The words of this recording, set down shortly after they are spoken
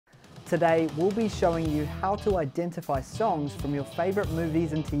Today, we'll be showing you how to identify songs from your favorite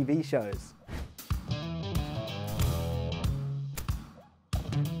movies and TV shows.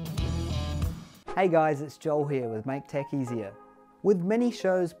 Hey guys, it's Joel here with Make Tech Easier. With many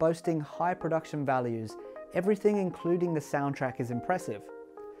shows boasting high production values, everything including the soundtrack is impressive.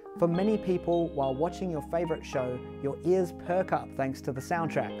 For many people, while watching your favorite show, your ears perk up thanks to the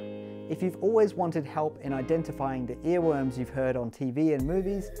soundtrack. If you've always wanted help in identifying the earworms you've heard on TV and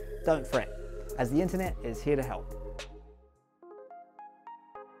movies, don't fret, as the internet is here to help.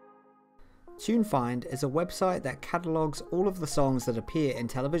 TuneFind is a website that catalogues all of the songs that appear in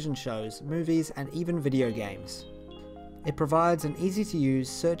television shows, movies, and even video games. It provides an easy-to-use,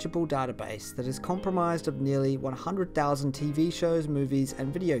 searchable database that is comprised of nearly 100,000 TV shows, movies,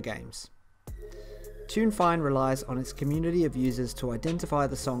 and video games. TuneFind relies on its community of users to identify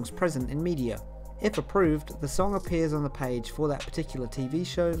the songs present in media. If approved, the song appears on the page for that particular TV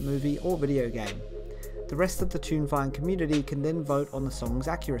show, movie, or video game. The rest of the TuneFind community can then vote on the song's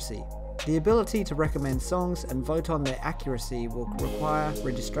accuracy. The ability to recommend songs and vote on their accuracy will require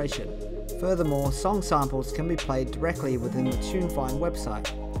registration. Furthermore, song samples can be played directly within the TuneFind website,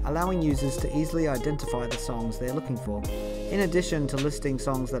 allowing users to easily identify the songs they're looking for. In addition to listing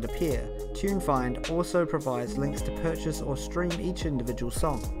songs that appear, TuneFind also provides links to purchase or stream each individual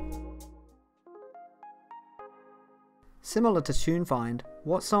song. Similar to TuneFind,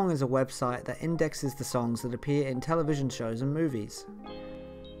 WhatSong is a website that indexes the songs that appear in television shows and movies.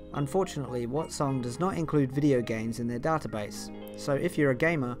 Unfortunately, WhatSong does not include video games in their database, so if you're a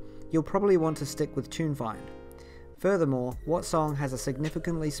gamer, you'll probably want to stick with TuneFind. Furthermore, WhatSong has a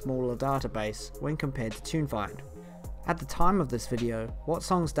significantly smaller database when compared to TuneFind. At the time of this video,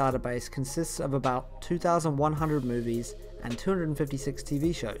 WhatSong's database consists of about 2,100 movies and 256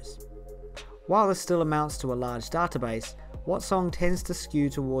 TV shows. While this still amounts to a large database, WhatSong tends to skew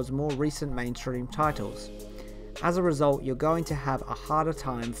towards more recent mainstream titles. As a result, you're going to have a harder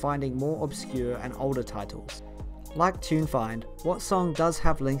time finding more obscure and older titles. Like TuneFind, WhatSong does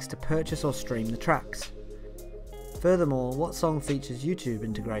have links to purchase or stream the tracks. Furthermore, WhatSong features YouTube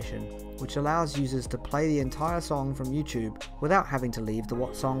integration, which allows users to play the entire song from YouTube without having to leave the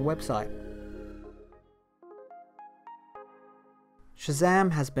WhatSong website.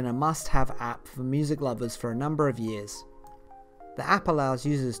 Shazam has been a must-have app for music lovers for a number of years. The app allows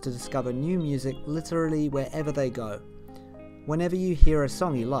users to discover new music literally wherever they go. Whenever you hear a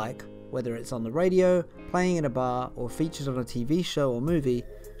song you like, whether it's on the radio, playing in a bar, or featured on a TV show or movie,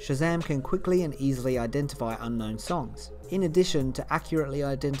 Shazam can quickly and easily identify unknown songs. In addition to accurately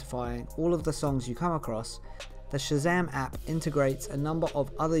identifying all of the songs you come across, the Shazam app integrates a number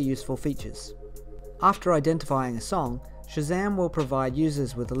of other useful features. After identifying a song, Shazam will provide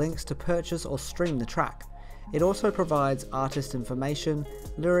users with links to purchase or stream the track. It also provides artist information,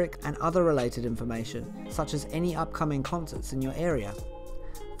 lyric, and other related information, such as any upcoming concerts in your area.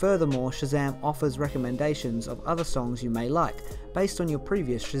 Furthermore, Shazam offers recommendations of other songs you may like, based on your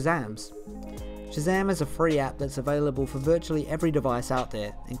previous Shazams. Shazam is a free app that's available for virtually every device out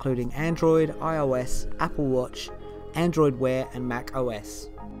there, including Android, iOS, Apple Watch, Android Wear, and Mac OS.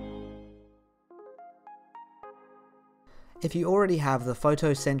 If you already have the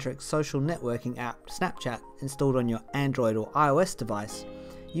photo-centric social networking app Snapchat installed on your Android or iOS device,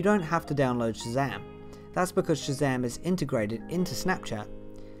 you don't have to download Shazam. That's because Shazam is integrated into Snapchat.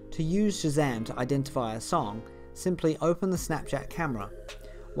 To use Shazam to identify a song, simply open the Snapchat camera.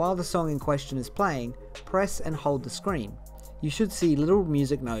 While the song in question is playing, press and hold the screen. You should see little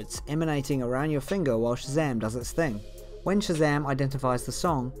music notes emanating around your finger while Shazam does its thing. When Shazam identifies the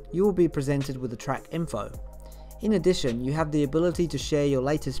song, you will be presented with the track info. In addition, you have the ability to share your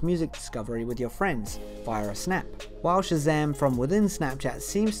latest music discovery with your friends via a snap. While Shazam from within Snapchat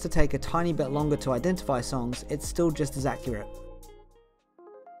seems to take a tiny bit longer to identify songs, it's still just as accurate.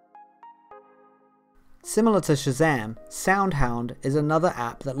 Similar to Shazam, SoundHound is another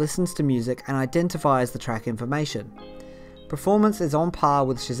app that listens to music and identifies the track information. Performance is on par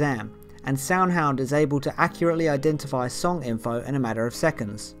with Shazam, and SoundHound is able to accurately identify song info in a matter of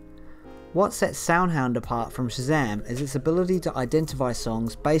seconds. What sets SoundHound apart from Shazam is its ability to identify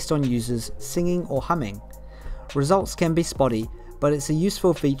songs based on users singing or humming. Results can be spotty, but it's a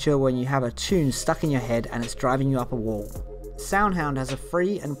useful feature when you have a tune stuck in your head and it's driving you up a wall. SoundHound has a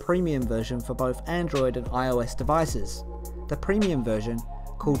free and premium version for both Android and iOS devices. The premium version,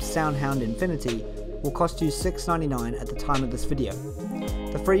 called SoundHound Infinity, will cost you $6.99 at the time of this video.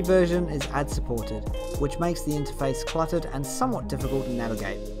 The free version is ad supported, which makes the interface cluttered and somewhat difficult to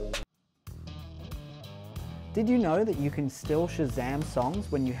navigate. Did you know that you can still Shazam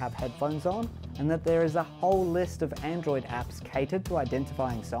songs when you have headphones on, and that there is a whole list of Android apps catered to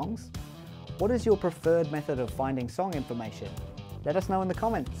identifying songs? What is your preferred method of finding song information? Let us know in the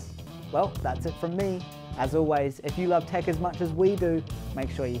comments. Well, that's it from me. As always, if you love tech as much as we do, make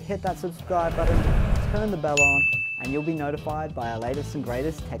sure you hit that subscribe button, turn the bell on, and you'll be notified by our latest and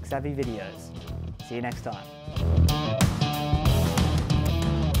greatest tech-savvy videos. See you next time.